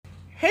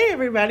Hey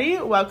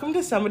everybody, welcome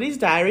to Somebody's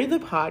Diary, the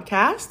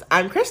podcast.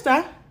 I'm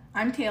Krista.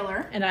 I'm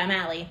Taylor. And I'm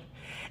Allie.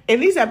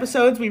 In these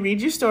episodes, we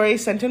read you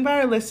stories sent in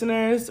by our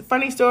listeners,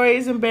 funny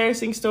stories,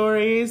 embarrassing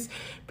stories,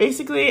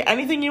 basically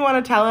anything you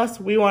want to tell us,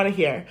 we want to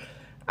hear.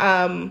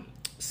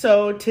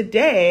 So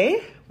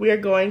today, we are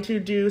going to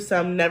do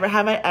some Never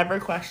Have I Ever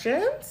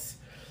questions.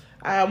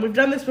 We've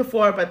done this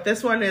before, but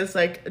this one is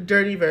like a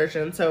dirty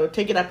version, so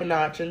take it up a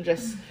notch and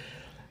just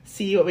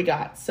see what we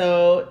got.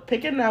 So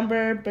pick a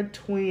number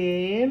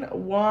between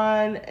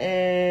 1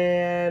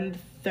 and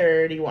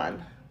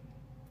 31.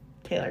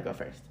 Taylor, go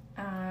first.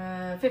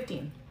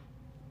 15.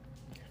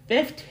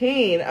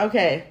 15.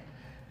 Okay.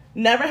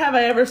 Never have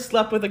I ever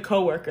slept with a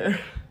coworker.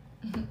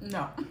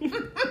 No.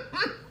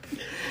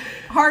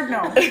 Hard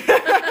no.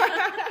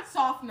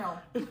 Soft no.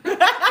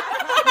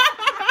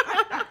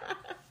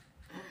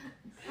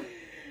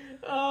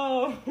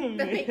 Oh, man.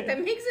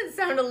 That makes it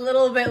sound a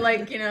little bit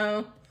like,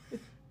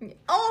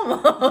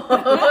 almost.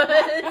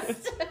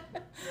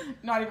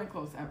 Not even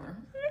close ever.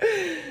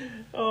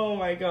 Oh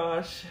my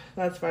gosh.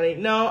 That's funny.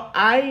 No,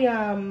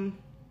 I'm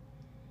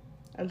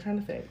trying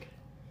to think.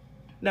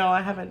 No,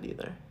 I haven't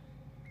either.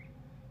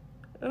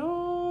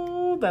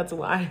 Oh, that's a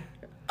lie.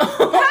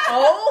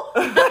 Oh?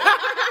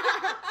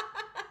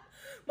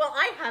 Well,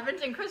 I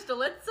haven't, and Krista,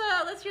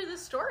 let's hear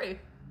this story.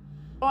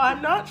 Well,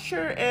 I'm not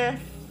sure if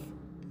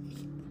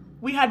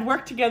we had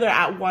worked together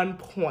at one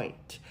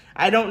point.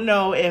 I don't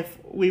know if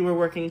we were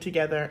working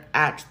together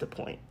at the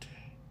point.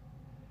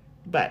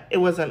 But it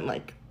wasn't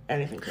like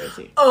anything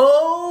crazy.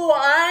 Oh,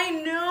 I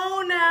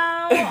know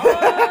now.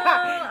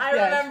 Oh, I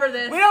Yes. remember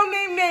this. We don't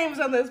name names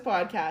on this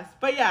podcast.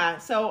 But yeah,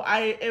 so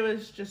it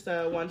was just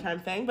a one-time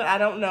thing. But I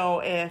don't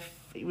know if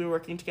we were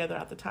working together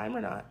at the time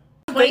or not.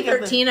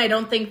 2013, I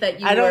don't think that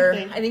you were.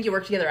 I think you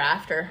worked together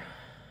after.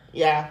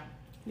 Yeah,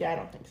 I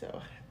don't think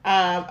so.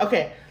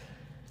 Okay.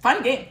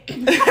 Fun game.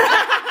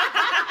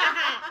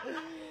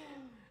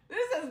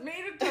 This has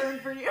made a turn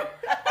for you.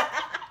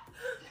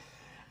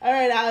 All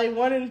right, Allie,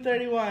 1 in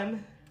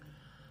 31.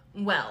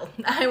 Well,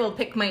 I will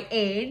pick my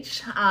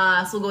age.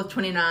 So we'll go with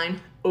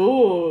 29.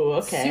 Ooh,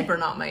 okay. Super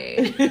not my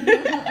age.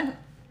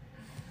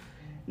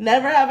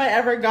 Never have I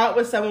ever got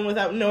with someone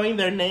without knowing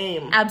their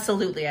name.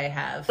 Absolutely, I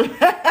have.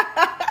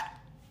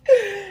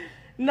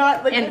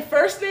 Not like the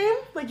first name?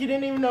 Like you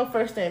didn't even know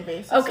first name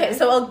basis. Okay,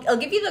 so I'll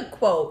give you the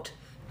quote.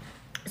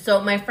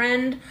 So my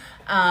friend,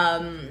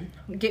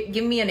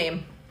 give me a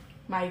name.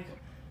 Mike.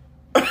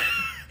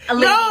 A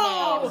lady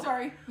Oh, name.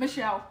 sorry.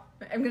 Michelle.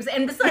 I'm gonna say,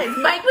 and besides,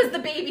 Mike was the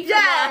baby from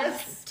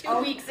Yes! us 2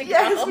 weeks ago.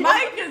 yes,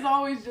 Mike is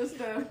always just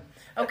a...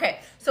 Okay,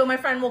 so my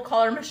friend, we'll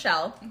call her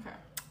Michelle.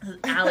 Okay.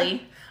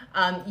 Allie.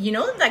 You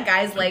know that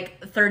guy's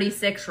like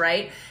 36,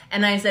 right?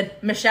 And I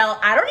said, Michelle,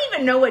 I don't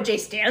even know what J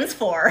stands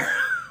for.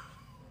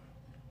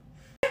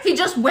 He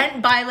just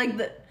went by like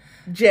the...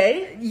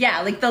 J?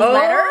 Yeah, like the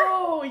letter.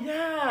 Oh,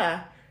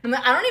 yeah. I'm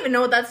like, I don't even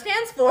know what that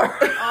stands for.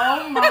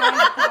 Oh my god.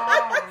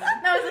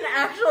 That was an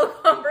actual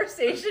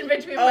conversation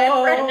between my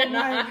friend and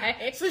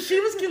I. So she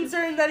was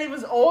concerned that he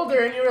was older,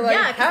 and you were like,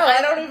 Yeah, 'cause hell,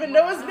 I don't even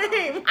know his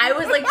name. I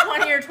was like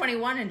 20 or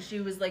 21, and she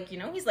was like,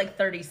 he's like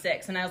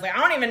 36. And I was like, I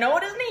don't even know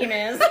what his name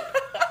is.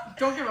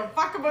 Don't give a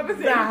fuck about his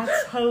age.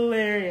 That's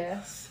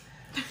hilarious.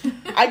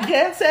 I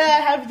can't say I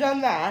have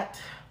done that.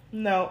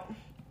 No.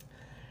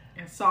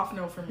 Yeah, soft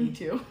no for me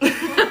too.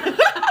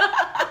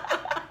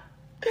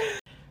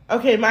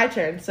 Okay, my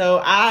turn.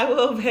 So I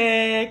will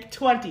pick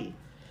 20.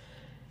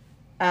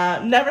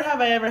 Never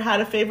have I ever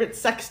had a favorite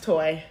sex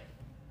toy.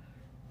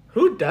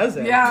 Who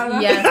doesn't?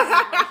 Yeah. Yes.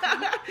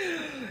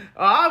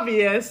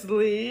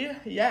 Obviously,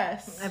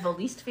 yes. I have a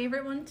least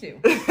favorite one, too.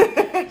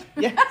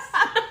 Yes.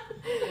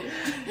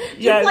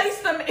 You place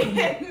them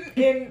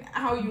in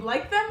how you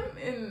like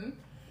them?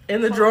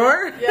 In the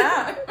drawer?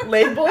 Yeah.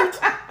 Labeled?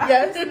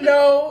 Yes,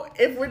 no,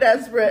 if we're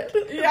desperate.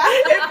 Yeah.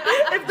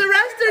 If the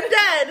rest are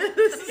dead,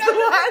 this is the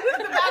one.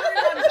 The battery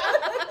runs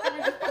out. Let me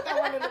just put that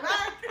one in the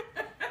back.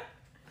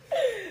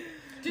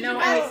 Did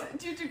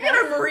you I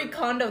gotta Marie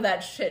Kondo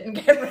that shit and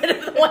get rid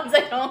of the ones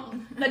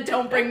that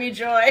don't bring me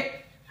joy.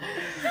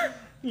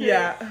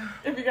 Yeah.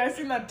 Have you guys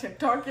seen that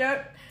TikTok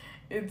yet?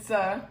 It's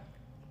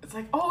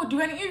like, oh, do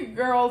any of you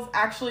girls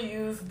actually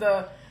use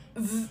the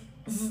zzz,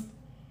 zzz,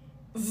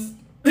 zzz?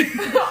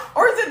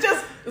 Or is it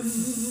just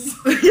zzz?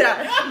 Yeah.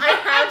 I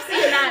have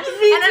seen that.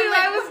 Me And too, I'm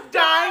like, I was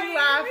dying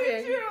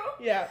laughing. Me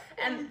too. Yeah.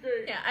 And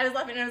yeah, I was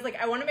laughing and I was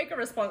like, I want to make a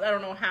response. I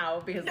don't know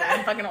how because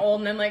I'm fucking old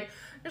and I'm like,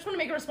 I just want to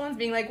make a response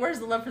being like, where's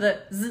the love for the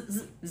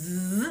zzz,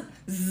 zzz,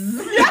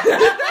 zzz?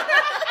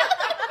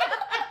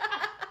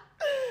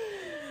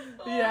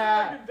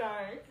 Yeah. I'm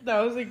dying. That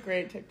was a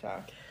great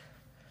TikTok.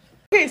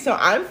 Okay, so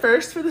I'm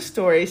first for the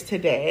stories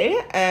today,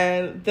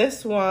 and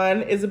this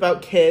one is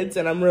about kids,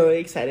 and I'm really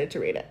excited to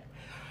read it.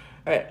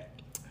 All right.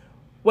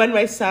 When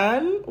my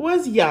son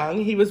was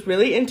young, he was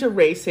really into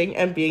racing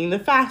and being the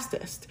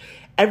fastest.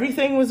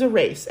 Everything was a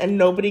race, and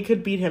nobody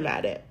could beat him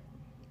at it.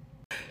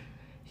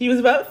 He was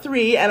about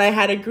 3, and I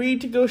had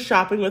agreed to go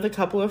shopping with a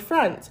couple of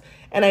friends.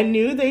 and I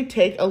knew they'd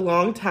take a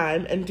long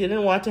time and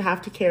didn't want to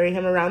have to carry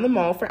him around the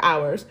mall for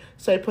hours,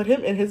 so I put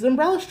him in his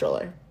umbrella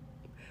stroller.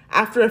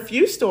 After a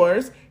few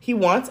stores, he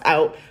wants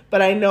out,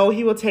 but I know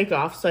he will take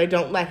off, so I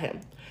don't let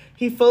him.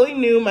 He fully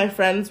knew my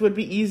friends would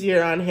be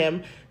easier on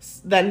him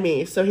than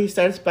me, so he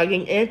starts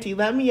bugging, Auntie,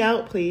 let me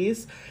out,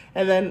 please.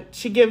 And then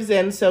she gives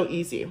in so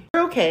easy.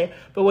 We're okay,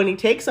 but when he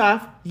takes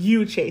off,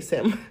 you chase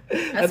him.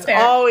 That's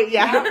fair. always,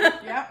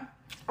 Yep.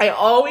 I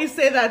always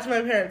say that to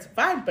my parents.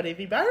 Fine, but if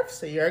he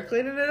barfs, you're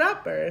cleaning it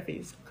up. Or if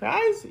he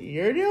cries,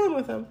 you're dealing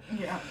with him.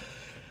 Yeah.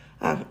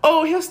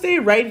 He'll stay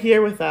right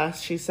here with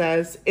us, she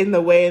says, in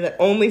the way that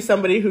only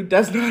somebody who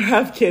does not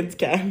have kids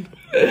can.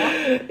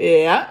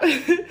 Yeah.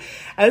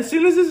 As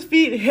soon as his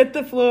feet hit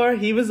the floor,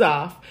 he was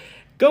off.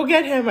 Go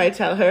get him, I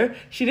tell her.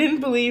 She didn't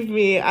believe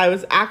me. I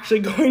was actually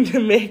going to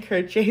make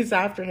her chase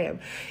after him,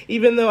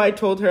 even though I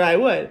told her I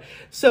would.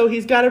 So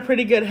he's got a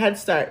pretty good head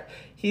start.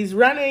 He's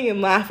running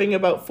and laughing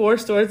about 4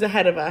 stores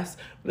ahead of us.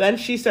 Then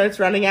she starts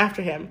running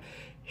after him.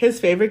 His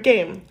favorite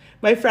game.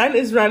 My friend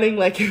is running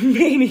like a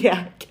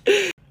maniac.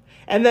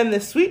 And then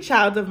this sweet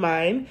child of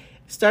mine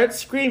starts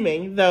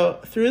screaming, though,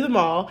 through the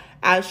mall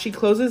as she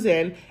closes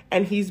in,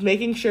 and he's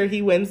making sure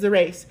he wins the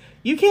race.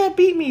 You can't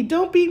beat me.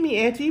 Don't beat me,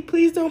 Auntie.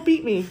 Please don't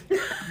beat me.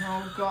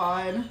 Oh,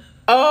 God.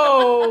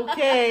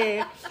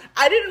 Okay.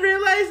 I didn't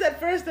realize at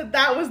first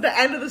that was the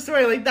end of the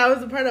story. Like, that was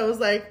the part I was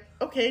like,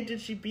 okay, did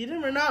she beat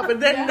him or not?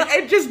 But then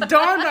it just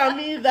dawned on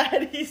me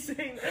that he's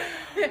saying,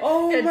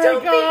 oh my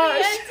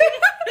gosh.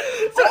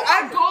 So oh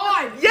my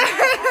God.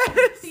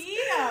 Yes. Beat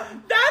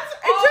him.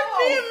 It took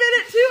me a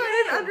minute too. I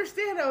didn't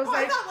understand. I was I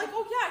like, thought like,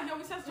 oh yeah, he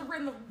always has to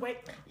win the weight.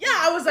 yeah,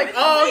 I was like,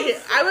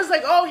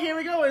 here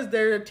we go. Is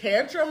there a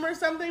tantrum or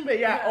something? But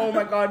yeah, oh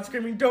my God,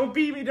 screaming, don't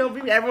beat me, don't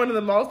beat me. Everyone in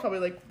the mall's probably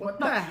like, what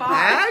the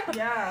heck?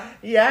 Yeah.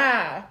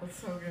 Yeah.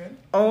 That's so good.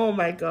 Oh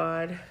my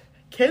God.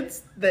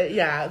 Kids,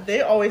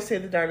 they always say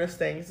the darndest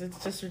things.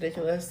 It's just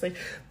ridiculous. Like,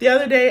 the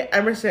other day,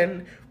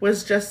 Emerson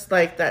was just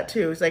like that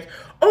too. He's like,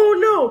 oh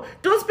no,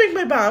 don't spank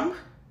my bum.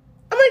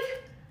 I'm like,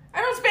 I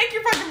don't spank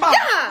your fucking bum.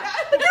 yeah,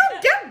 you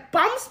don't get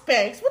bum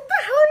spanks. What the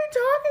hell are you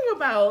talking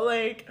about?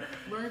 Like,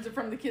 Learns it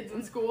from the kids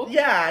in school.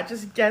 yeah,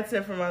 just gets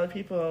it from other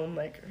people. I'm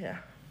like, yeah.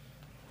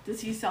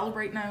 Does he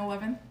celebrate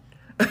 9/11?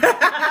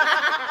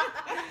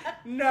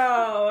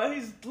 No,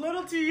 he's a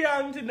little too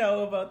young to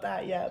know about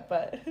that yet,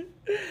 but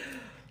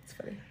it's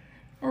funny.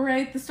 All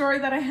right, the story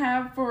that I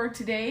have for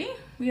today,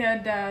 we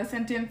had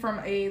sent in from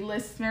a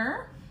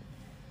listener.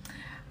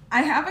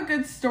 I have a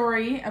good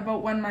story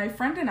about when my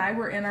friend and I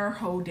were in our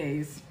hoe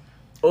days.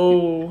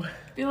 Oh. I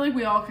feel like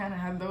we all kind of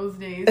had those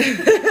days. Some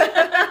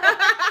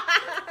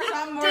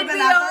more Did than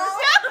we others. all?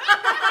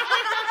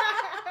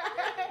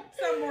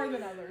 Some more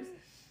than others.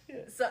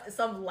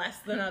 Some less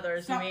than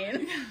others, you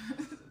mean?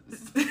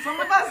 Some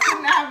of us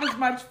didn't have as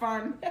much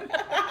fun.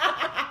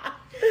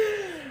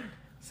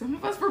 Some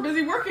of us were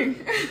busy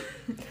working.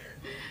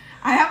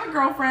 I have a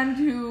girlfriend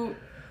who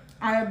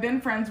I have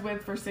been friends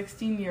with for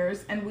 16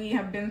 years, and we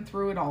have been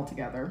through it all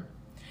together.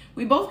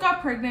 We both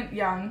got pregnant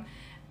young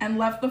and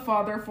left the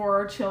father for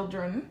our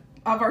children.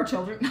 Not for our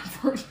children.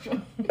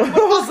 I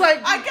was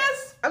like,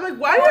 I'm like,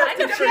 why do you have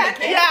to choose?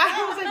 Yeah,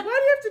 I was like, why do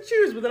you have to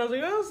choose? But then I was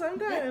like, oh,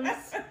 sometimes.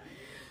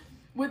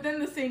 Within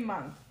the same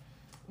month.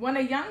 When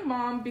a young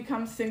mom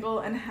becomes single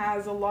and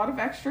has a lot of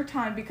extra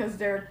time because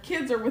their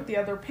kids are with the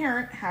other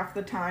parent half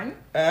the time,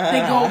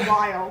 they go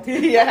wild.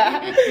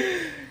 Yeah.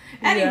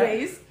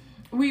 Anyways,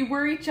 we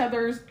were each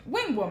other's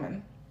wing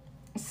woman.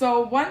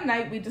 So one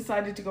night we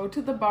decided to go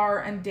to the bar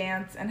and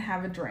dance and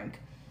have a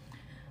drink.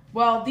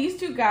 Well, these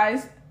two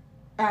guys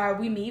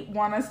we meet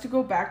want us to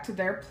go back to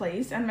their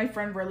place, and my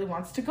friend really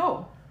wants to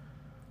go.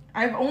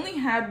 I've only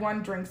had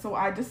one drink, so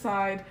I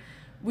decide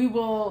we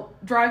will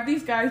drive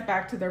these guys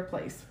back to their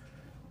place.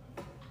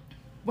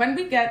 When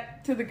we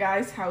get to the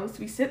guy's house,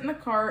 we sit in the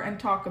car and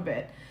talk a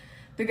bit.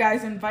 The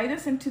guys invite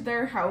us into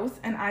their house,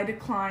 and I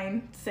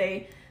decline,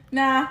 say,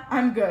 nah,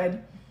 I'm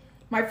good.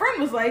 My friend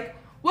was like,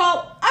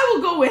 well, I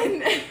will go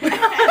in.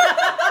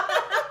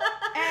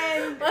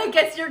 And Well, I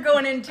guess you're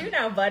going in too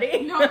now,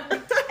 buddy. no,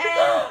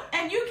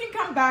 and you can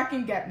come back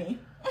and get me.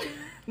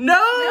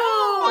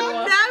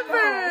 No,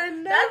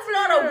 never. That's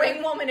not a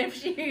wing woman if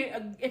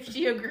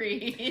she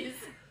agrees.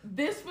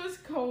 This was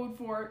code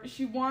for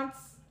she wants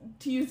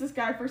to use this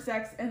guy for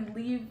sex and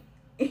leave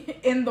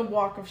in the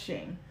walk of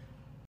shame.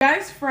 The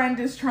guy's friend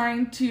is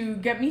trying to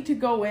get me to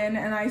go in,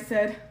 and I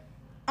said,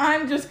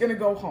 I'm just gonna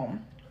go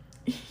home.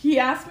 He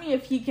asked me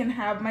if he can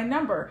have my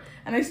number,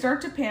 and I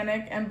start to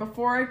panic, and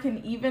before I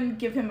can even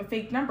give him a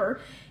fake number,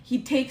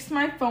 he takes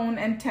my phone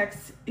and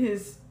texts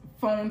his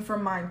phone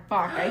from mine.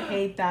 Fuck, I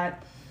hate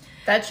that.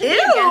 That should be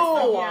Ew. against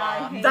the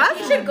law. That's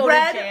You should a go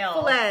red to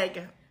jail.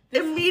 flag.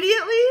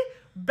 Immediately,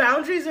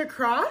 boundaries are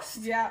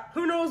crossed. Yeah.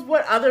 Who knows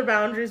what other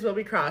boundaries will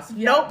be crossed?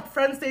 Yeah. Nope.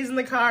 Friend stays in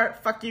the car.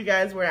 Fuck you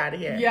guys. We're out of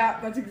here.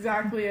 Yeah, that's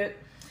exactly it.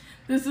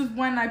 This is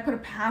when I put a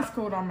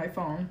passcode on my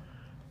phone.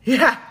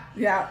 Yeah.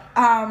 Yeah.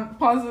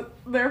 Pause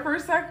there for a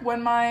sec.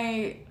 When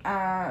my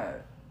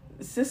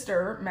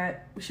sister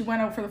met, she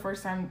went out for the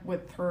first time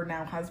with her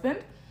now husband.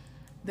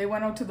 They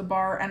went out to the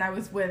bar, and I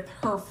was with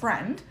her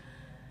friend.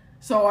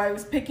 So I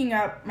was picking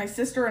up my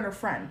sister and her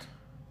friend.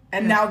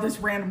 And now this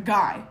random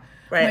guy.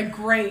 Right. I'm like,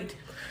 great.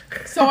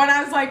 So, and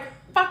I was like,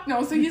 fuck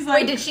no. So he's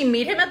like... Wait, did she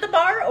meet him at the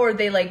bar, or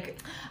they, like...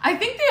 I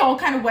think they all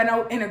kind of went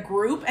out in a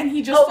group, and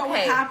he just so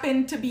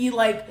happened to be,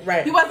 like...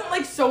 Right. He wasn't,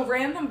 like, so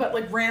random, but,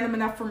 like, random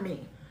enough for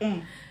me.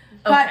 Mm.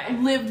 But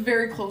lived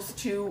very close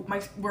to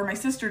where my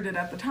sister did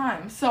at the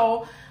time.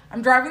 So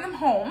I'm driving them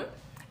home,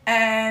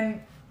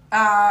 and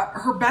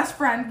her best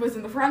friend was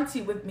in the front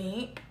seat with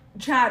me,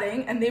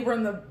 chatting, and they were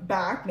in the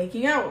back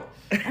making out.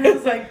 And I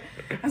was like,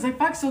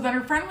 fuck. So then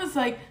her friend was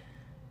like,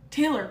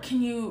 Taylor,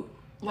 can you,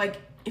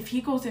 like, if he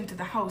goes into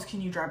the house,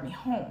 can you drive me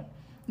home?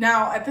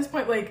 Now, at this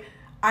point, like,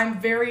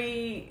 I'm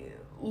very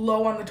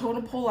low on the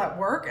totem pole at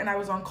work, and I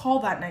was on call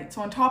that night.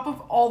 So on top of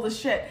all the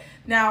shit,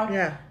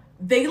 now,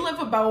 they live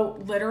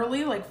about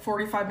literally, like,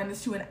 45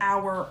 minutes to an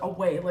hour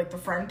away, like the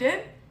friend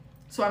did.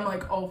 So I'm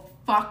like, oh,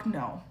 fuck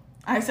no.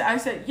 I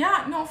said,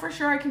 yeah, no, for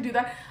sure, I can do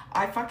that.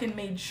 I fucking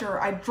made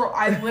sure.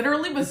 I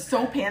literally was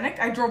so panicked.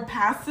 I drove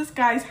past this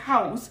guy's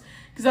house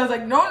because I was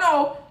like,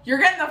 no, you're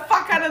getting the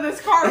fuck out of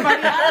this car,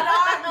 buddy. I'm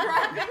not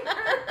driving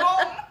her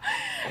home.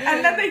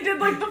 And then they did,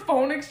 like, the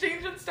phone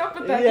exchange and stuff,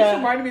 but that just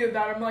reminded me of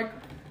that. I'm like,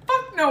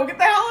 fuck no, get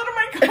the hell out of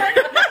my car.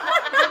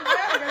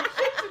 I got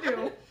shit to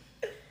do.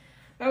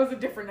 That was a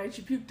different night.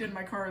 She puked in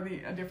my car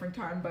a different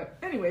time, but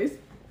anyways,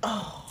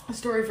 a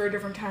story for a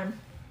different time.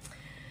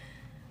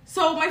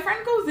 So my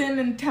friend goes in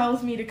and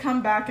tells me to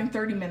come back in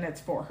 30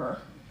 minutes for her.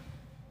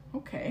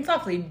 Okay. It's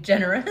awfully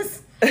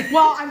generous.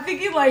 Well, I'm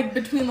thinking, like,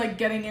 between, like,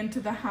 getting into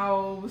the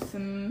house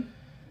and...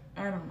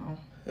 I don't know.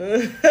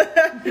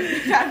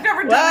 I've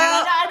never done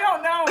that. I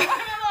don't know.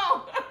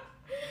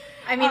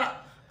 I mean,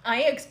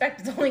 I expect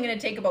it's only going to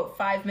take about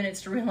 5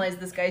 minutes to realize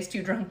this guy's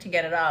too drunk to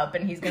get it up,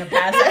 and he's going to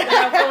pass it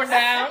without going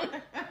down.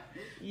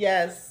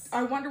 Yes.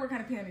 I wonder what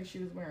kind of panties she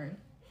was wearing.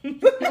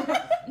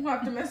 We'll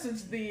have to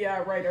message the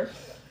writer.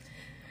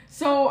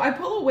 So I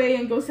pull away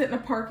and go sit in a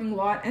parking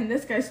lot, and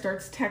this guy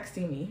starts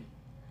texting me.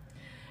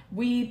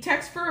 We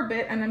text for a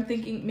bit, and I'm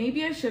thinking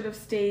maybe I should have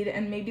stayed,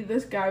 and maybe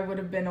this guy would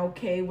have been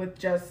okay with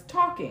just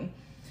talking.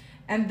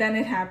 And then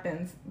it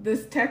happens.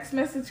 This text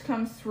message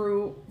comes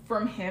through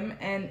from him,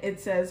 and it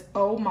says,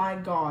 oh my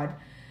God,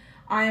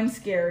 I am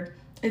scared.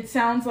 It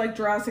sounds like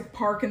Jurassic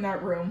Park in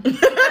that room.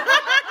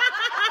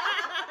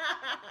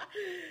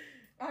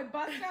 I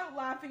bust out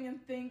laughing and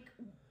think,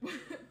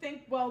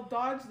 well,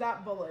 dodge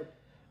that bullet.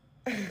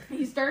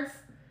 He starts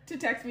to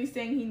text me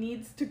saying he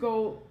needs to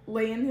go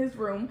lay in his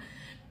room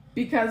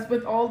because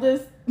with all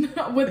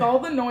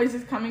the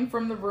noises coming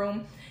from the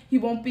room, he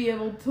won't be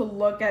able to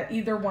look at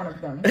either one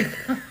of them.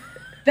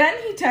 Then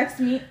he texts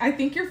me, I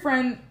think your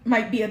friend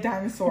might be a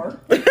dinosaur.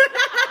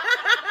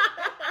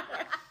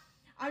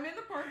 I'm in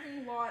the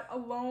parking lot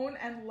alone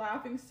and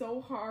laughing so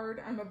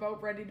hard I'm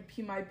about ready to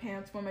pee my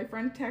pants when my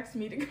friend texts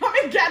me to come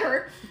and get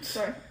her.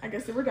 So I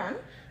guess they were done.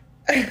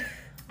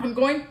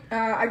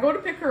 I go to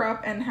pick her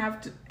up and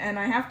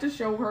I have to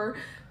show her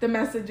the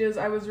messages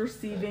I was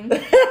receiving.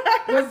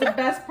 It was the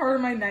best part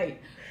of my night.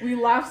 We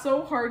laughed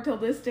so hard till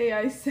this day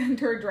I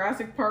sent her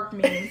Jurassic Park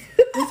memes.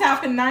 This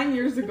happened 9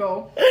 years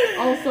ago.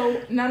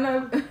 Also,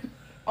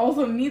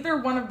 neither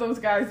one of those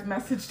guys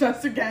messaged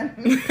us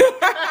again.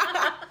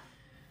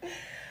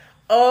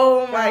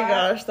 Oh my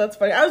gosh, that's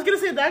funny. I was gonna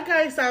say that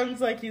guy sounds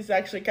like he's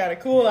actually kind of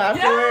cool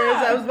afterwards.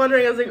 Yeah. I was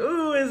wondering, I was like,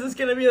 ooh, is this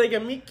gonna be like a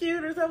meet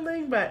cute or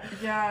something? But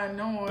yeah,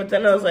 no. But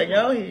then I was like,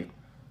 no, the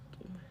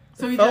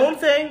phone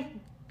thing,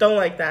 don't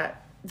like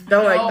that.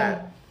 Don't like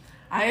that.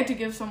 I had to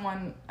give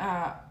someone.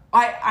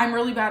 I'm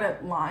really bad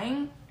at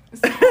lying.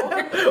 So,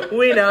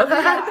 we know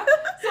that.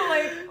 So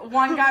like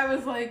one guy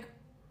was like,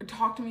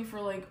 talked to me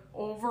for like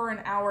over an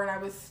hour, and I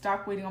was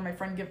stuck waiting on my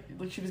friend.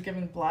 She was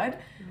giving blood.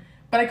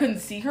 But I couldn't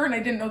see her, and I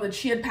didn't know that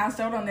she had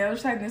passed out on the other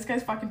side, and this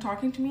guy's fucking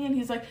talking to me, and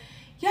he's like,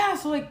 yeah,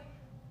 so, like,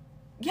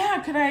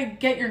 yeah, could I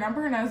get your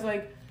number? And I was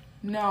like,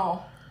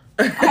 no.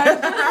 And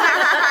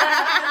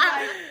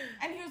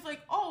he was like,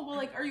 oh, well,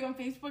 like, are you on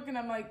Facebook? And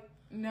I'm like,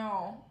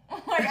 no.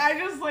 Like, I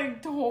just,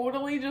 like,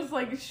 totally just,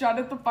 like, shut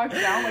it the fuck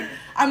down. Like,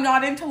 I'm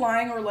not into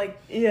lying or,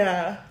 like,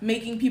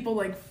 making people,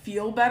 like,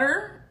 feel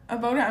better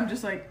about it. I'm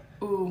just like,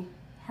 ooh,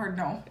 hard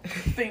no.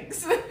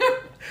 Thanks.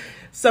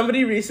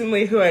 Somebody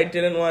recently who I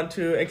didn't want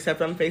to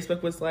accept on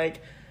Facebook was like,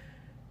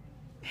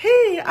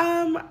 hey,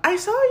 I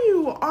saw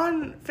you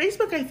on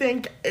Facebook, I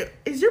think.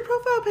 Is your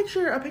profile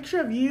picture a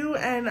picture of you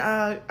and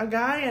a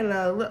guy and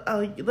a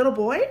little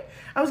boy?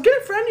 I was going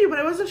to friend you, but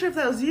I wasn't sure if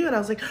that was you. And I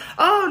was like,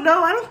 oh,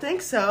 no, I don't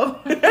think so.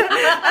 I don't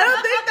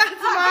think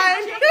that's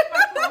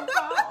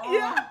mine.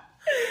 Yeah.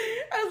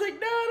 I was like,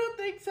 no, I don't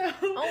think so.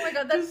 Oh my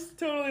God, that's just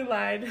totally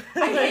lied.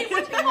 I hate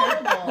when people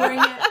bring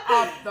it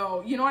up,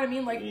 though. You know what I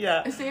mean? Like,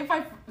 say if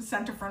I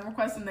sent a friend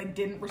request and they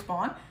didn't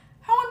respond,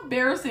 how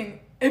embarrassing.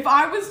 If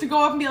I was to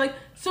go up and be like,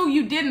 so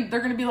you didn't,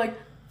 they're going to be like,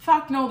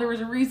 fuck no, there was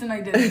a reason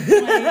I didn't.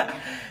 Like,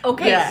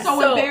 okay,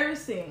 so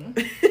embarrassing.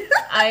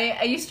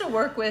 I used to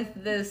work with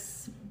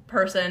this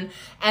person,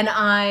 and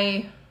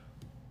I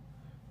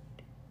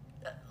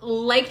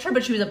liked her,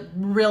 but she was a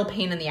real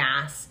pain in the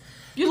ass.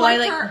 You So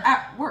liked her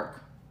at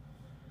work.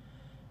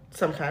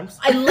 Sometimes.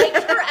 I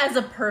liked her as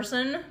a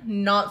person,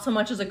 not so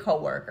much as a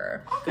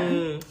coworker.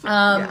 Okay.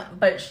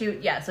 But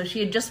so she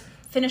had just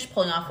finished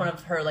pulling off one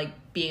of her, like,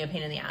 being a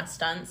pain in the ass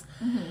stunts.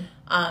 And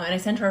I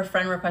sent her a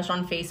friend request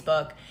on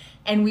Facebook.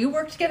 And we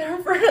worked together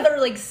for another,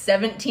 like,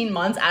 17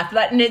 months after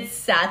that. And it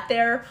sat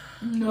there,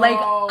 like,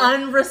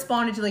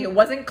 unresponded to. Like, it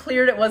wasn't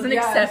cleared. It wasn't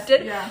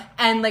accepted. Yeah.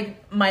 And,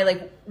 like, my,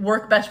 like,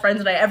 work best friends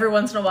and I, every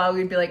once in a while,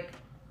 we'd be like,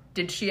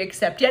 did she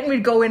accept yet? And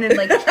we'd go in and,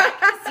 like, check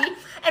to see.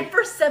 And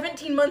for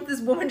 17 months, this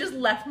woman just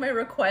left my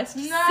request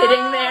sitting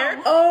there.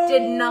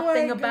 Did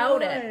nothing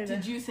about it.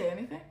 Did you say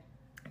anything?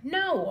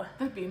 No.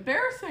 That'd be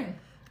embarrassing.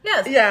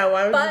 Yes. Yeah,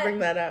 why would you bring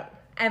that up?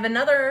 I have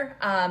another,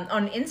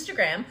 on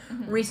Instagram,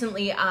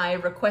 recently I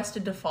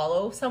requested to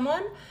follow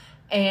someone,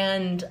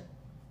 and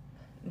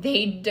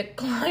they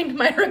declined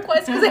my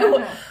request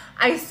because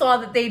I saw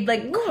that they'd,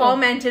 like,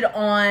 commented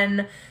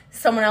on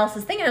someone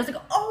else's thing, and I was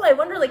like, oh, I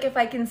wonder, like, if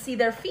I can see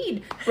their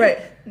feed. Right.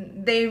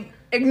 They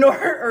ignored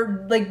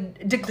or,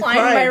 like, declined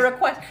my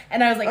request,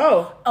 and I was like,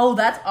 oh,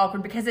 that's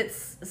awkward, because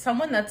it's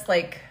someone that's,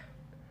 like...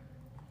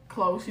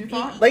 Close, you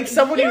thought? Like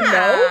someone you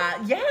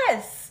know?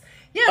 Yes.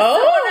 Yeah,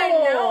 someone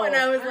I know, and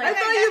I was like... I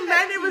thought you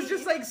meant it was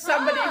just, like,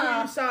 somebody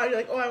who you saw, and you're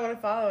like, oh, I want to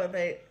follow, and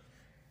they...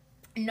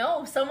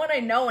 No, someone I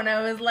know, and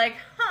I was like,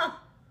 huh,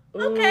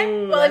 okay.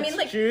 Ooh, well, I mean,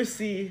 like...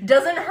 juicy.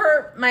 Doesn't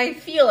hurt my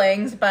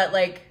feelings, but,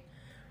 like...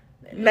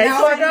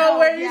 Nice to know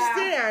where you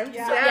stand.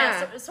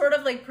 Yeah. So, sort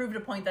of, like, proved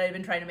a point that I've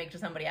been trying to make to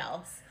somebody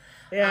else.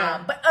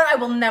 Yeah. But I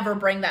will never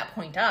bring that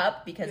point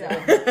up, because it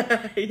would,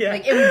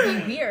 like, it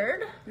would be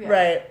weird. Yeah.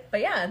 Right.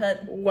 But yeah,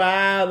 that...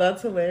 Wow,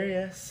 that's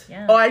hilarious.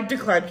 Yeah. Oh, I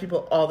decline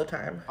people all the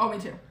time. Oh, me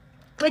too.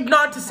 Like,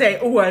 not to say,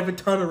 oh, I have a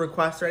ton of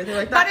requests or anything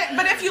like that.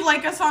 But if you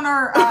like us on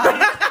our...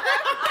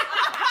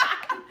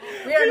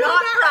 we are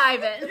not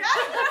private.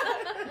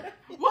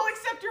 We'll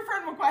accept your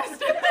friend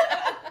request.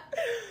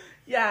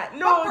 Yeah,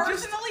 no, but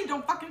personally,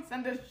 don't fucking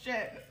send us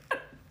shit.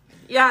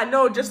 Yeah,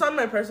 no, just on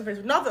my personal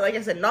Facebook. Not that, like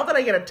I said, not that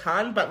I get a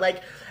ton, but,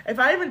 like, if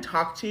I even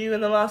talk to you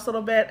in the last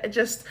little bit,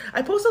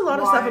 I post a lot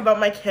of stuff about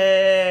my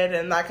kid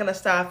and that kind of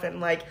stuff, and,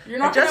 like, you're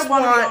not going to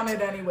want to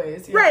be on it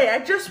anyways. Yeah. Right, I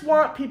just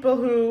want people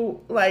who,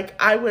 like,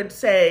 I would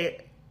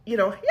say, you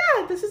know,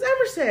 yeah, this is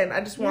Emerson. I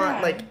just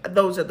want, like,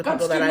 those are the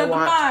people that I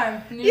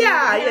want.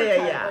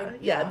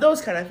 Yeah,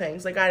 those kind of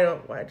things. Like, I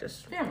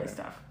just... Family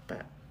stuff.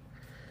 But,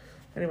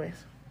 anyways.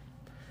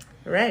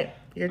 All right,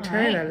 your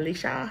turn,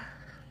 Alicia.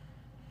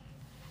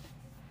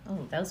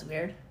 Oh, that was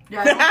weird.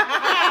 Yeah,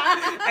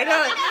 I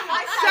know.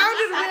 It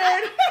sounded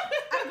weird.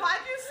 I'm glad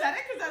you said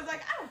it, because I was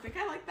like, I don't think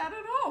I like that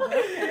at all. But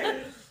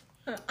okay.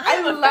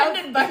 I'm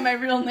offended by my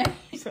real name.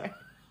 Sorry.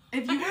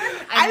 If you were,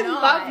 I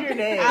love your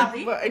name.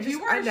 Allie, but if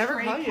you were a never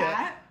stray call you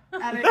cat,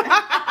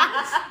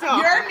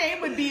 your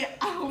name would be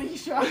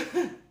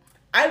Alicia.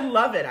 I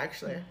love it,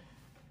 actually.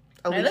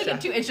 Alicia. I like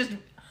it too. It's just,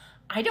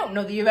 I don't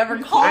know that you've ever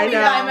called me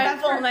by my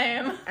full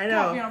name. I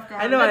know.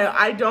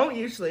 I don't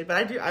usually, but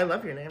I do. I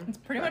love your name. It's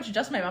pretty much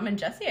just my mom and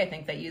Jessie, I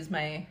think, that use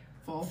my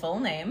full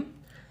name.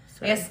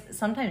 Sorry. I guess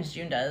sometimes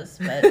June does,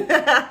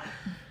 but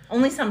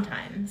only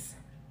sometimes.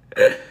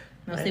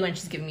 Mostly when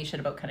she's giving me shit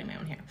about cutting my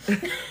own hair.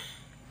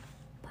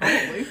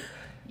 Probably.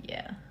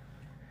 Yeah.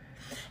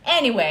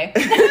 Anyway.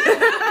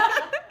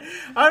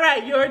 All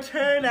right, your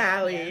turn,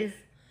 Allie.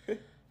 Yes.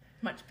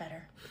 Much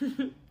better.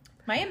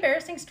 My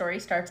embarrassing story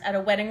starts at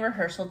a wedding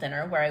rehearsal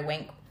dinner where I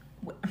wank.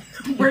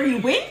 Where you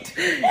winked?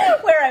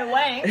 Where I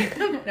wank.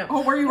 No.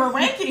 Oh, where you were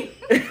wanking.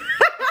 What do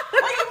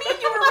you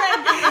mean you were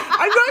wanking?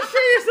 I'm not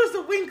sure you're supposed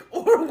to wink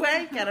or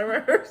wank at a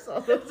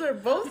rehearsal. Those are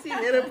both seem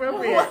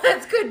inappropriate. Well,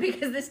 that's good,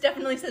 because this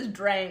definitely says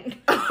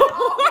drank.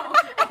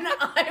 And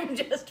I'm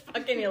just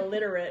fucking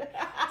illiterate.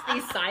 It's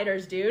these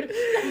ciders, dude.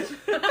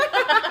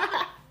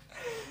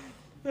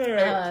 All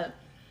right.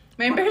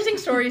 My embarrassing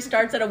story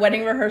starts at a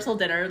wedding rehearsal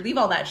dinner. Leave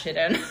all that shit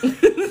in.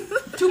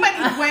 Too many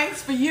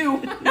wanks for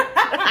you.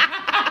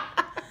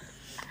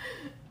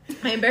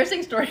 My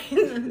embarrassing story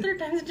is the third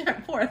time's a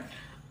charm, fourth.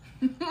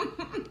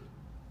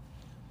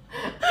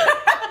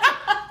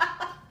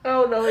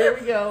 Oh no, here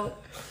we go.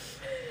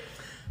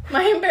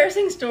 My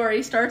embarrassing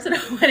story starts at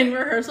a wedding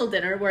rehearsal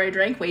dinner where I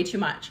drank way too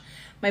much.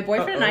 My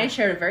boyfriend and I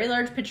shared a very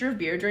large pitcher of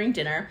beer during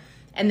dinner,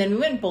 and then we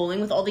went bowling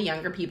with all the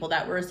younger people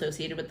that were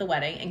associated with the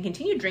wedding and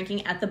continued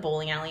drinking at the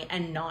bowling alley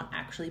and not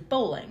actually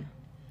bowling.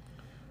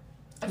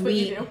 That's what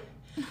you do.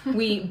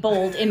 We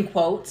bowled, in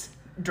quotes,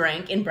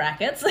 drank in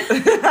brackets,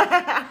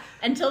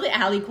 until the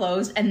alley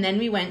closed, and then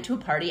we went to a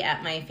party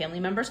at my family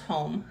member's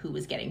home who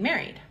was getting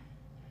married.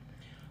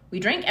 We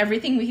drank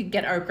everything we could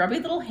get our grubby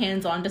little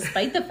hands on,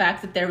 despite the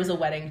fact that there was a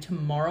wedding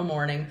tomorrow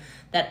morning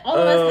that all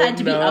of us had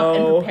to be up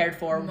and prepared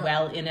for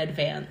well in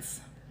advance.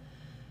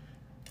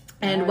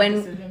 And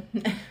when...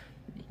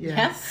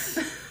 Yes.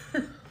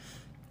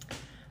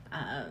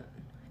 Have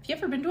you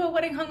ever been to a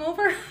wedding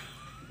hungover?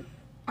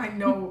 I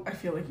know. I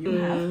feel like you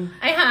have.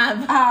 I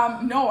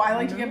have. No, I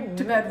like to get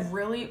to bed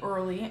really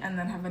early and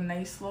then have a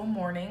nice slow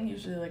morning.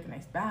 Usually like a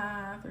nice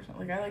bath or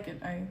something. Like I like it.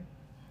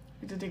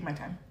 I had to take my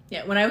time.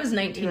 Yeah, when I was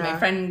 19, Yeah. my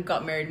friend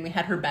got married and we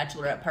had her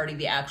bachelorette party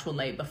the actual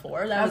night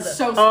before. That's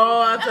so Oh,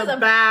 That that's was a a-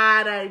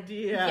 bad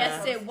idea.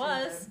 Yes, it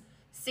was.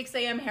 6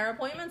 a.m. hair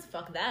appointments?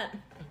 Fuck that.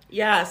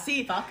 Yeah,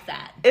 see, Fuck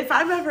that. if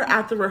I'm ever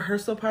at the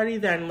rehearsal party,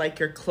 then, like,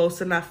 you're close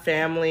enough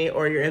family,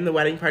 or you're in the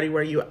wedding party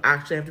where you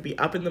actually have to be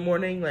up in the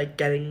morning, like,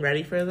 getting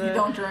ready for the... You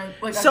don't drink.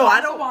 Like, So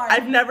wine.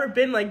 I've never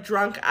been, like,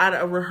 drunk at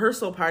a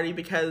rehearsal party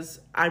because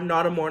I'm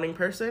not a morning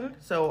person,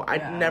 so I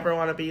Yeah. never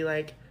want to be,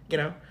 like, you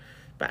know...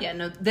 But Yeah,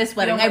 no, this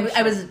wedding, don't like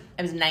I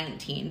was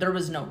 19. There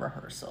was no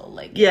rehearsal.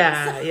 Like,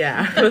 yeah,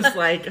 it was,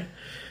 like...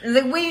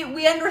 like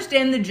we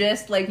understand the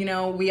gist. Like, you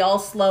know, we all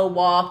slow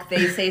walk.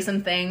 They say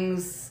some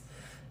things.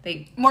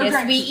 They More kiss,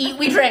 drinks. we eat,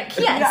 we drink.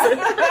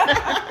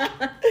 Yes.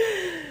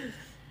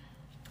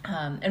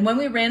 And when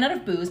we ran out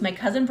of booze, my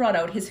cousin brought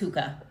out his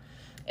hookah.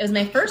 It was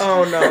my first.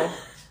 Oh, no.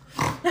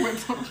 Wait,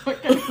 so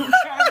like a hookah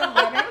at a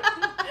wedding?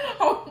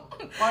 Oh,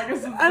 well, I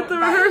guess it's At the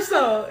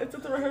rehearsal. It's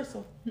at the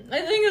rehearsal.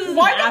 I think this is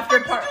Why an the after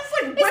fuck party. you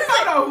just like whip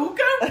out a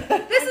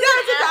hookah? This is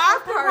it's an an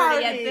after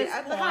party at this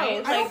at the point.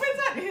 house. I Like, hope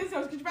it's at his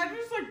house. Could you imagine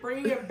just like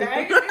bringing a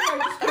bag and being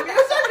like, just give me a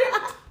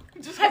second?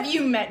 Just have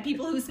you met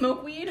people who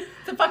smoke weed?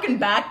 It's a fucking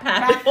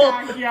backpack, Backpack,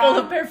 full, yeah. full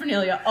of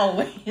paraphernalia,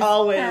 always. Fair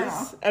Always.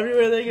 enough.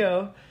 Everywhere they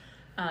go.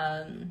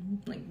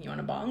 Like, you want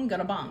a bong?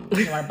 Got a bong.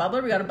 You want a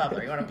bubbler? We got a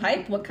bubbler. You want a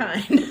pipe? What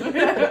kind?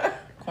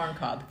 Corn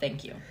cob.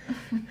 Thank you.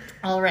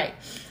 All right.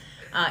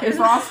 It was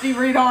Frosty,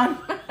 read on.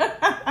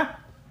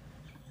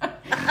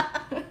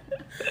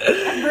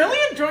 I'm really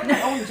enjoying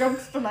my own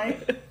jokes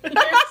tonight. You're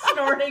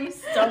snorting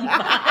so much.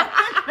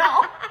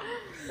 No.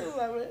 I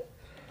love it.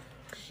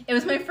 It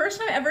was my first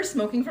time ever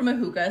smoking from a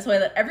hookah, so I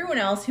let everyone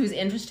else who's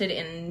interested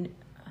in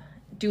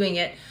doing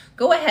it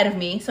go ahead of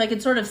me so I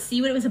could sort of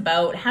see what it was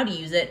about, how to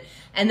use it.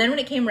 And then when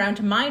it came around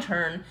to my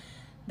turn,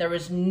 there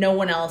was no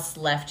one else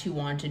left who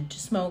wanted to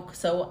smoke.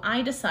 So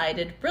I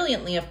decided,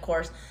 brilliantly of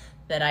course,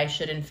 that I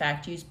should in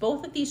fact use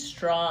both of these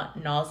straw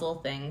nozzle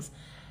things.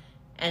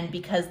 And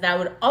because that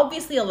would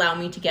obviously allow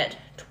me to get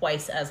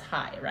twice as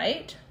high,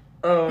 right?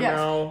 Oh, Yes.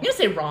 no. I'm gonna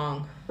say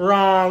wrong.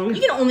 Wrong.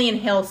 You can only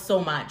inhale so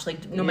much.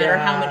 Like, no matter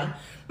Yeah.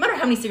 no matter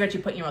how many cigarettes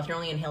you put in your mouth, you're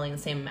only inhaling the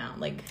same amount.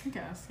 Like, I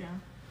guess, yeah.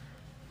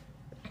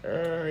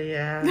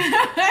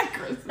 Yeah.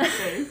 Chris's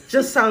face.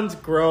 Just sounds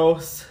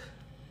gross.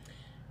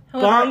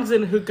 however, Bongs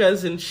and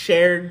hookahs and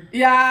shared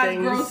Yeah, things.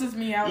 it grosses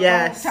me out.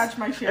 Yes. Don't touch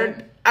my shit.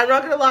 And I'm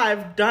not gonna lie,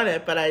 I've done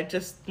it, but I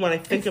just, when I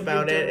think It's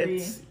about it, dirty.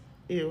 it's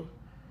ew.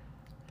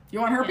 You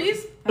want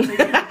herpes? That's what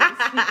you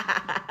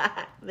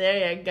get.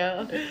 There you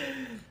go.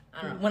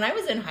 I don't know. When I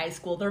was in high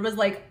school, there was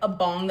like a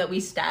bong that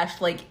we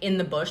stashed like in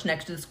the bush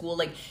next to the school,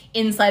 like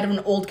inside of an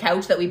old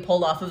couch that we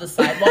pulled off of the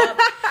sidewalk,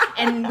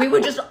 and we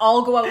would just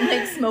all go out and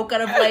like smoke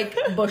out of like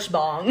bush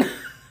bong.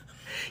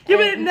 Yeah,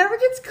 but it never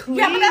gets cleaned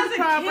Yeah, but as a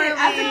properly.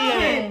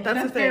 kid, That's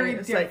that's the thing. very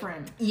It's like,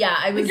 different. Yeah,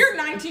 I was. Like, you're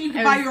 19, you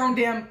can I buy was- your own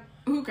damn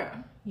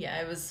hookah. Yeah,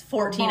 I was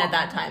 14 at bong.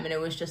 that time, and it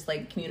was just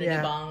like community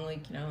Yeah. bong,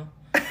 like, you know.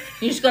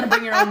 You just gotta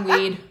bring your own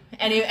weed.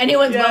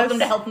 Anyone's Yes. welcome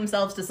to help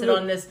themselves to sit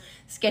on this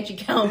sketchy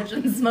couch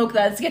and smoke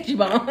that sketchy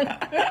bong.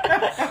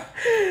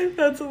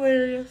 That's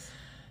hilarious.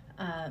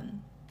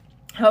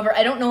 However,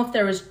 I don't know if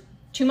there was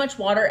too much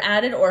water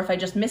added or if I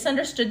just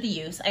misunderstood the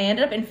use. I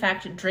ended up, in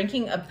fact,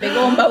 drinking a big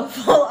old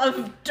mouthful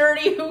of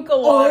dirty hookah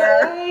water.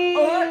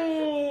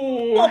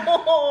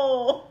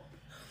 Oh.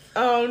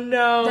 Oh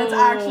no. That's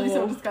actually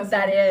so disgusting.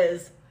 That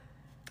is.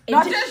 It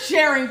Not did- just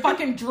sharing,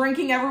 fucking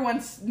drinking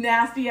everyone's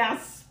nasty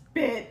ass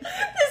spit.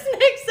 This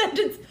next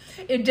sentence,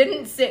 it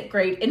didn't sit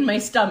great in my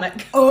stomach.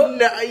 No,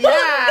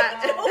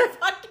 yeah. No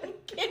fucking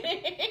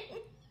kidding.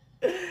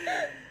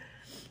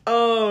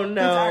 Oh no.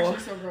 That's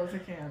actually so gross, I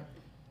can't.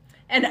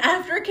 And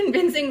after a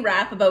convincing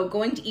rap about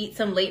going to eat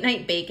some late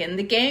night bacon,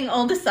 the gang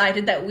all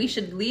decided that we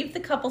should leave the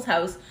couple's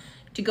house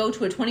to go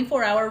to a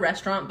 24-hour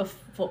restaurant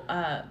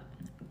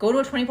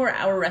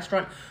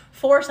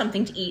for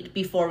something to eat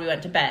before we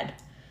went to bed.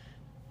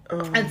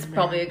 Oh, That's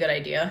probably a good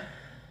idea.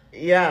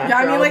 Yeah. Yeah,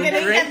 I after mean, all like, the it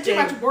ain't getting too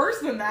drinking. much worse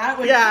than that.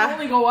 Like, Yeah. it can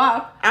only go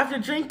up. After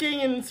drinking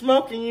and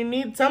smoking, you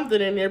need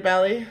something in your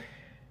belly.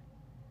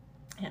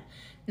 Yeah.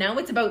 Now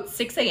it's about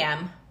 6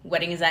 a.m.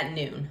 Wedding is at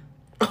noon.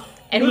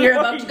 And we're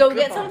about to go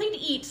get God. something to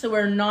eat, so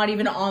we're not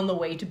even on the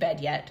way to bed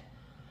yet.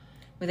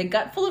 With a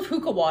gut full of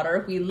hookah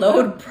water, we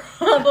load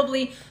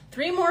probably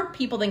 3 more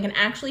people than can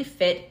actually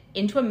fit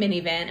into a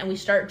minivan, and we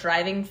start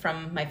driving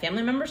from my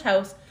family member's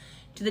house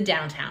to the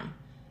downtown.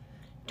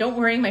 Don't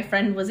worry, my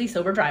friend was a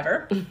sober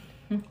driver.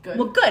 Good.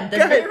 Well, good. That's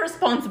Good. very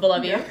responsible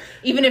of you, Yeah.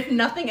 even if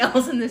nothing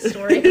else in this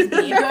story has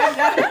been.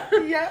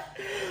 Yeah.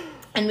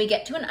 And we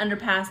get to an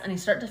underpass, and I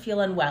start to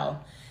feel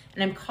unwell.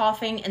 And I'm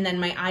coughing, and then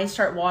my eyes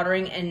start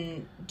watering,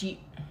 and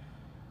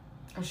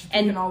Oh, she's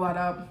And- picking all that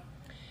up.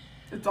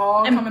 It's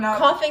all I'm coming up.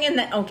 coughing, and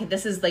then okay,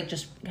 this is like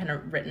just kind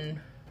of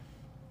written,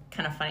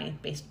 kind of funny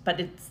based, but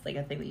it's like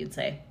a thing that you'd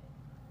say.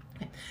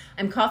 Okay.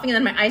 I'm coughing, and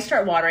then my eyes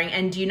start watering.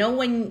 And do you know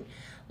when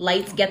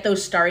lights get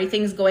those starry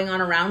things going on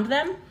around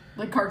them?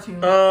 Like cartoons.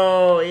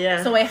 Oh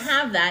yeah. So I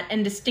have that,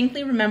 and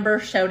distinctly remember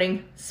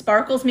shouting,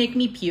 "Sparkles make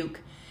me puke,"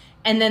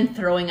 and then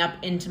throwing up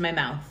into my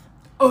mouth.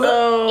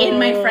 in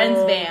my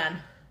friend's van.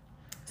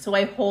 So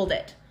I hold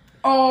it.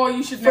 Oh,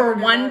 you should For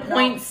never do that.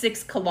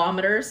 1.6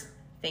 kilometers.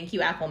 Thank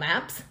you, Apple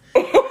Maps.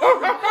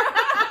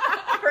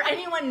 For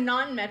anyone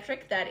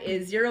non-metric, that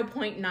is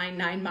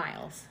 0.99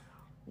 miles.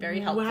 Very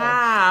helpful.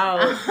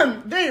 Wow.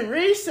 They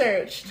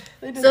researched.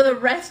 So the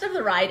rest of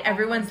the ride,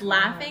 everyone's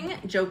laughing,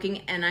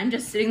 joking, and I'm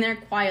just sitting there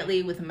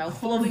quietly with a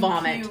mouthful of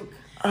vomit. Puke.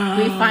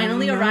 We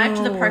finally arrived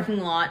to the parking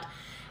lot,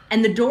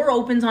 and the door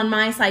opens on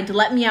my side to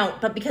let me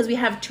out. But because we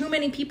have too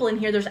many people in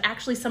here, there's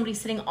actually somebody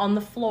sitting on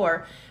the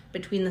floor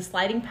between the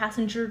sliding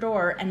passenger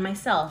door and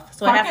myself.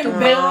 So I have to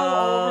wait.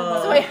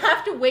 So I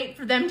have to wait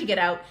for them to get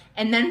out,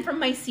 and then from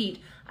my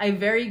seat, I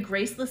very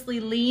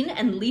gracelessly lean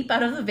and leap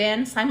out of the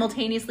van,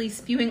 simultaneously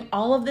spewing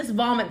all of this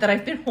vomit that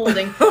I've been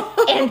holding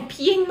and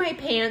peeing my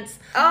pants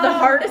the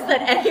hardest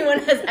that anyone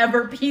has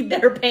ever peed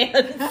their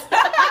pants.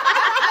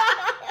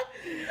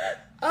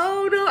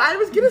 Oh no, I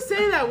was gonna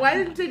say that. Why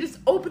didn't they just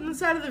open the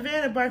side of the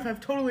van and barf?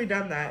 I've totally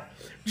done that.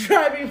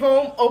 Driving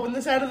home, open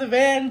the side of the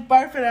van,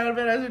 barf it out of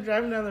it as we're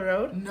driving down the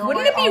road. No,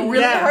 Wouldn't it be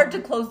really hard to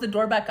close the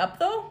door back up,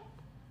 though?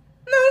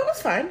 No, it was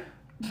fine.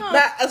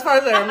 That, as far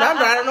as I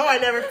remember, I don't know. I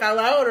never fell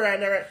out, or I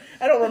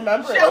don't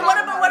remember. Well,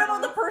 what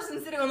about the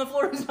person sitting on the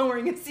floor who's not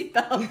wearing a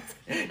seatbelt?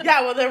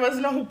 Yeah, well, there was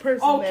no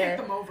person there.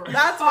 Kick them over.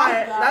 That's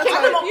why. That's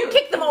why. You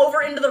kick them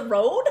over into the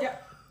road? Yeah.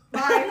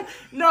 Bye.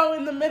 No,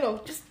 in the middle.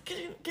 Just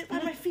get by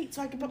my feet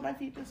so I can put my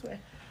feet this way.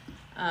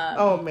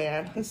 Oh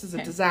man, this is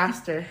a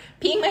disaster.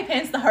 Peeing my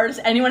pants the hardest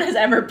anyone has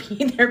ever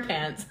peed their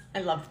pants. I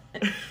love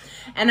it.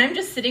 And I'm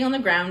just sitting on the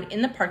ground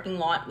in the parking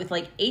lot with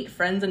like 8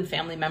 friends and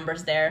family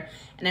members there,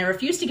 and I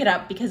refuse to get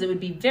up because it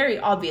would be very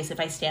obvious if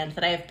I stand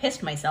that I have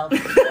pissed myself.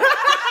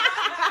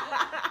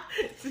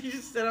 So you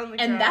just sit on the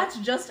ground. And that's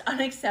just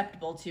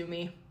unacceptable to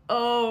me.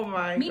 Oh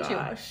my Me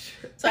gosh.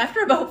 too. So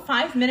after about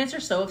 5 minutes or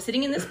so of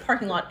sitting in this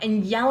parking lot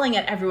and yelling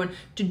at everyone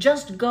to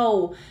just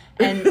go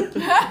and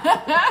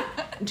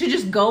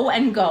go,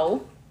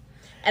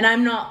 and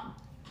I'm not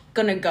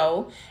gonna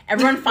go,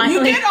 everyone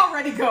finally... You did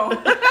already go.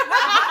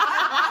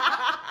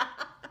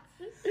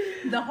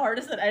 The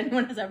hardest that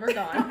anyone has ever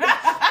gone.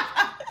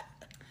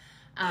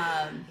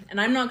 And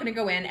I'm not gonna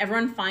go in.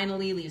 Everyone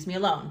finally leaves me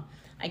alone.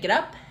 I get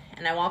up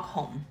and I walk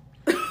home.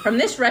 From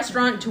this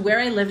restaurant to where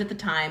I lived at the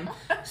time,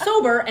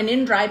 sober and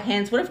in dry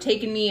pants would have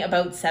taken me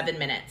about 7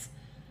 minutes.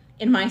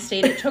 In my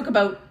state, it took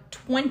about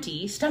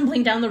 20,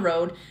 stumbling down the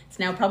road. It's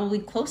now probably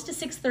close to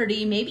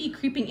 6:30, maybe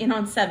creeping in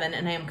on 7,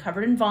 and I am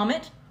covered in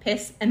vomit,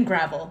 piss, and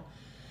gravel.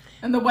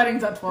 And the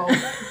wedding's at 12.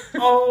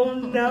 Oh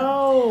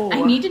no.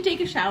 I need to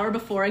take a shower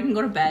before I can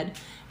go to bed,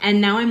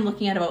 and now I'm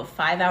looking at about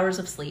 5 hours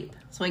of sleep.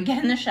 So I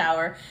get in the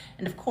shower,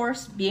 and of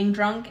course, being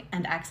drunk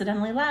and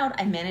accidentally loud,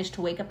 I managed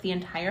to wake up the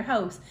entire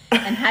house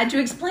and had to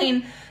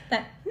explain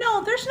that,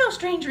 no, there's no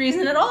strange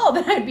reason at all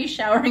that I'd be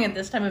showering at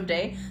this time of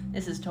day.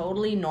 This is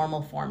totally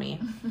normal for me.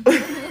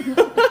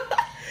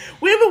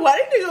 We have a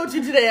wedding to go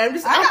to today. I'm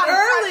just up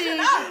early,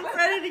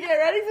 ready to get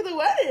ready for the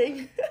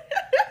wedding.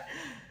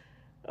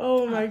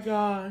 Oh my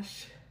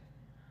gosh.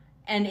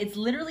 And it's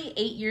literally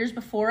 8 years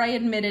before I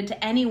admitted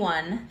to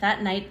anyone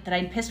that night that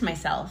I'd pissed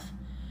myself.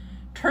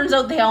 Turns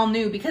out they all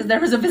knew because there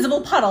was a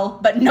visible puddle,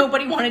 but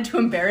nobody wanted to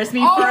embarrass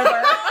me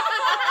further.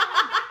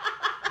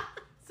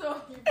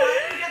 So you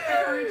finally get the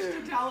courage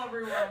to tell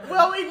everyone.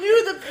 Well, we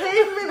knew the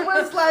pavement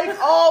was like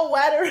all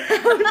wet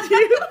around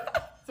you.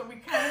 So we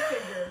kind of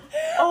figured.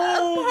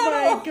 Oh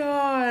my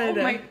god.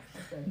 Oh my,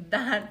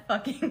 that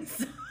fucking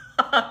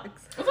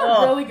sucks. Those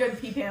are really good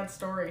pee pants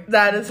story.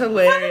 That is Not a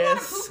lot of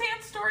hilarious. poo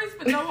pants stories,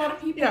 but not a lot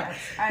of pee Yeah. pants.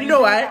 I You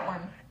know enjoyed what? that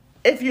one.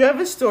 If you have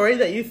a story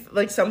that you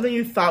like, something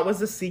you thought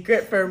was a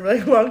secret for a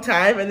really long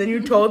time, and then you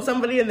told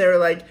somebody and they were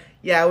like,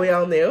 yeah, we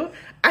all knew,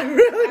 I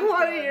really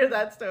want to hear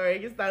that story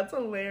because that's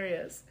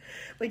hilarious.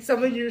 Like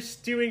something you're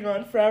stewing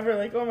on forever,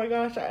 like, oh my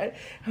gosh,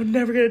 I'm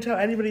never going to tell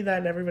anybody that,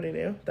 and everybody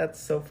knew. That's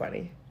so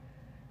funny.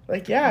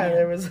 Like, yeah,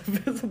 there was a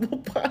visible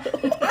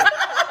puddle.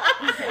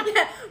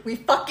 Yeah, we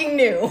fucking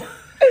knew.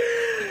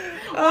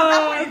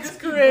 Oh, You it's just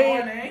keep great.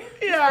 going, eh?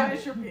 Yeah.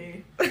 Finish your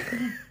pee.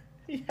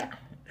 Yeah.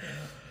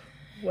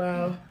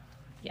 Wow.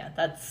 Yeah,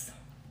 that's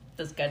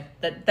good.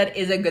 That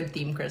is a good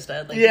theme,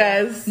 Krista. Like,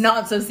 Yes.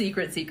 not so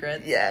secrets.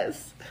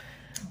 Yes.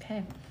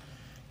 Okay.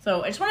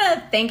 So I just want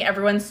to thank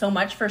everyone so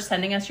much for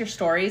sending us your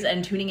stories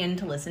and tuning in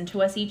to listen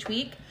to us each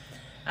week.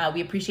 We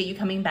appreciate you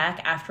coming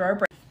back after our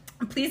break.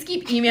 Please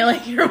keep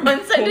emailing your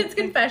one-sentence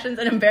confessions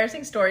and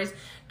embarrassing stories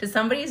to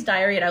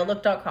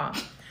somebodiesdiary@outlook.com.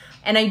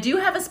 And I do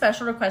have a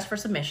special request for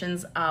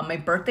submissions. My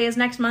birthday is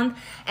next month,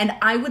 and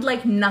I would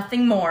like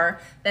nothing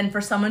more than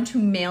for someone to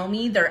mail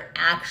me their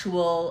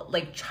actual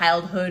like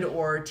childhood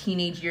or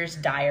teenage years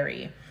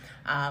diary.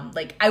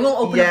 Like I will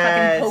open a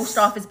fucking post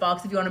office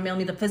box if you want to mail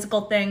me the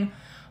physical thing,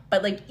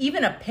 but like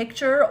even a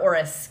picture or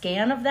a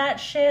scan of that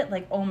shit,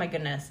 like oh my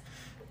goodness.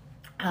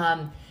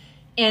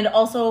 And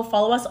also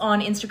follow us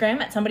on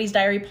Instagram at Somebody's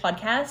Diary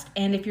Podcast.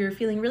 And if you're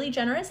feeling really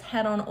generous,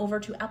 head on over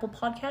to Apple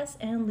Podcasts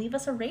and leave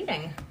us a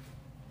rating.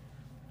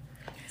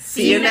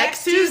 See you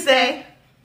next Tuesday.